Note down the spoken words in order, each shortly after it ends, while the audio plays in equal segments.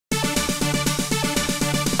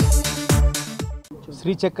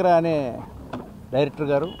శ్రీచక్ర అనే డైరెక్టర్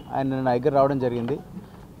గారు ఆయన నా దగ్గర రావడం జరిగింది.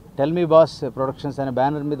 టెల్ మీ బాస్ ప్రొడక్షన్స్ అనే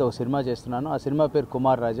బ్యానర్ మీద ఒక సినిమా చేస్తున్నాను. ఆ సినిమా పేరు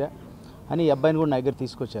కుమార్ రాజా అని. ఈ అబ్బాయిని కూడా నా దగ్గర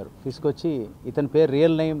తీసుకొచ్చి ఇతని పేరు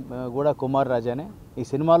రియల్ నేమ్ కూడా కుమార్ రాజానే. ఈ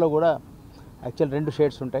సినిమాలో కూడా యాక్చువల్ 2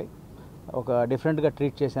 షేడ్స్ ఉంటాయి, ఒక డిఫరెంట్గా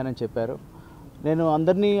ట్రీట్ చేశానని చెప్పారు. నేను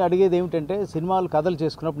అందరినీ అడిగేది ఏమిటంటే, సినిమాలు కథలు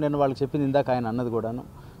చేసుకున్నప్పుడు నేను వాళ్ళకి చెప్పింది ఇందాక ఆయన అన్నది కూడాను,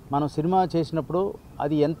 మనం సినిమా చేసినప్పుడు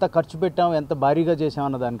అది ఎంత ఖర్చు పెట్టాం, ఎంత భారీగా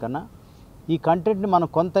చేసామన్న దానికన్నా ఈ కంటెంట్ని మనం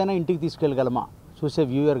కొంతైనా ఇంటికి తీసుకెళ్ళగలమా చూసే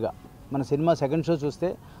వ్యూయర్గా. మన సినిమా సెకండ్ షో చూస్తే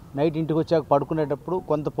నైట్ ఇంటికి వచ్చాక పడుకునేటప్పుడు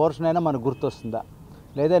కొంత పోర్షన్ అయినా మనకు గుర్తొస్తుందా,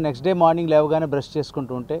 లేదా నెక్స్ట్ డే మార్నింగ్ లేవగానే బ్రష్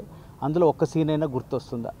చేసుకుంటూ ఉంటే అందులో ఒక్క సీన్ అయినా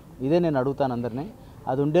గుర్తొస్తుందా? ఇదే నేను అడుగుతాను అందరినీ.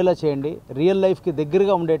 అది ఉండేలా చేయండి. రియల్ లైఫ్కి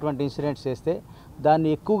దగ్గరగా ఉండేటువంటి ఇన్సిడెంట్స్ చేస్తే దాన్ని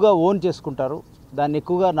ఎక్కువగా ఓన్ చేసుకుంటారు, దాన్ని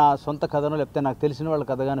ఎక్కువగా నా సొంత కథను లేకపోతే నాకు తెలిసిన వాళ్ళ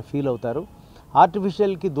కథగానే ఫీల్ అవుతారు.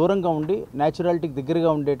 ఆర్టిఫిషియల్కి దూరంగా ఉండి న్యాచురాలిటీకి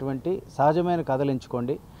దగ్గరగా ఉండేటువంటి సహజమైన కథలు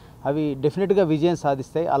ఎంచుకోండి. అవి డెఫినెట్గా విజయం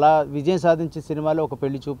సాధిస్తాయి. అలా విజయం సాధించే సినిమాలో ఒక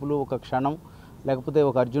పెళ్లి చూపులు, ఒక క్షణం, లేకపోతే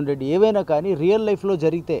ఒక అర్జున్ రెడ్డి, ఏవైనా కానీ రియల్ లైఫ్లో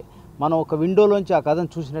జరిగితే మనం ఒక విండోలోంచి ఆ కథను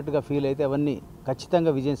చూసినట్టుగా ఫీల్ అయితే అవన్నీ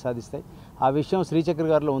ఖచ్చితంగా విజయం సాధిస్తాయి. ఆ విషయం శ్రీచక్ర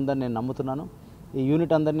గారిలో ఉందని నేను నమ్ముతున్నాను. ఈ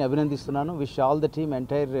యూనిట్ అందరినీ అభినందిస్తున్నాను. Wish all the team,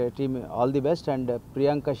 entire team all the best. And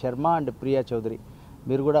Priyanka Sharma and Priya Chowdary,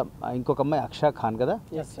 మీరు కూడా ఇంకొక అమ్మాయి అక్షా ఖాన్ కదా,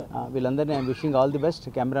 వీళ్ళందరినీ I'm wishing all the best.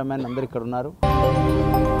 Cameraman అందరు ఇక్కడ ఉన్నారు.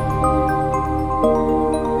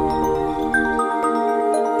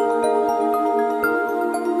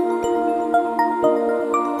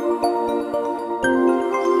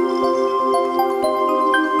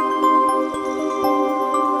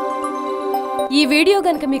 ఈ వీడియో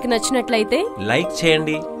గనుక మీకు నచ్చినట్లయితే లైక్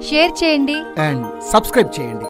చేయండి, షేర్ చేయండి అండ్ సబ్స్క్రైబ్ చేయండి.